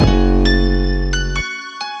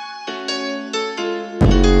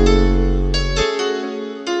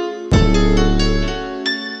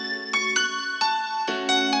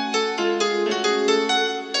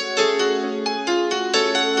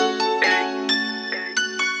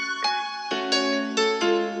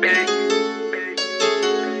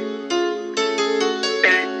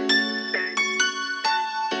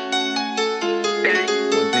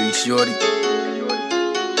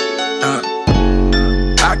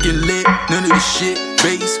can let none of this shit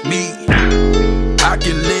face me. I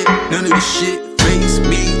can let none of this shit face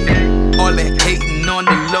me. All that hating on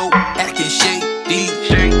the low, acting shady.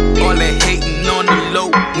 All that hating on the low,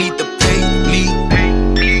 need to pay me.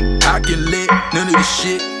 I can let none of this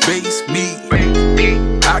shit face me.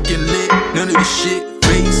 I can let none of this shit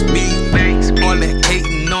face me. All that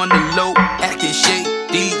hating on the low, acting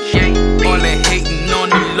shady. All that hating on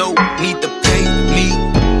the low, need to pay me.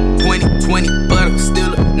 2020, but I'm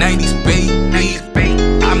still a 90s baby.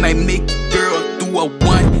 I might make a girl do a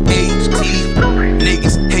 180.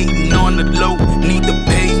 Niggas hating on the low, need to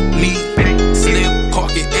pay me. Slim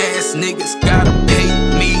pocket ass niggas gotta pay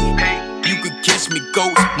me. You could catch me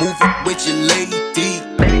ghost moving with your lady.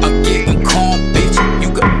 I'm getting calm, bitch.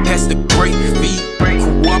 You could pass the great fee.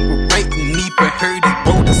 Cooperating, even heard he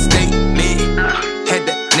wrote a statement. Had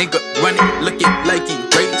that nigga running, looking like he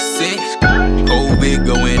racing. COVID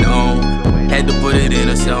going on, had to put it in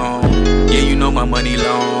a song. Yeah, you know my money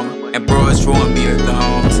long, and bro is throwing me the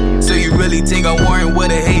thongs. So you really think I'm worrying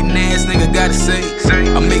what a hating ass nigga gotta say?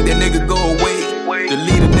 I make that nigga go away,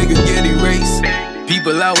 delete a nigga, get erased.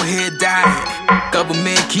 People out here dying,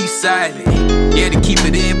 government keep silent. Yeah, to keep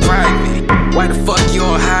it in private. Why the fuck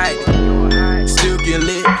y'all hiding? Still get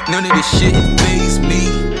lit, none of this shit faze me.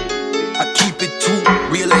 I keep it too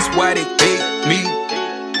real, that's why they hate me.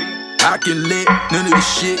 I can let none of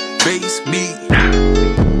this shit face me.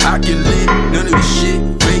 I can let none of this shit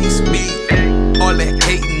face me. All that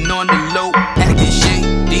hating on the low, acting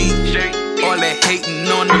shady. All that hating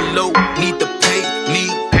on the low, need to pay me.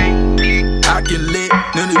 I can let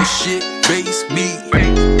none of this shit face me.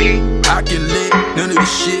 I can let none of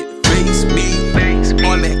this shit face me.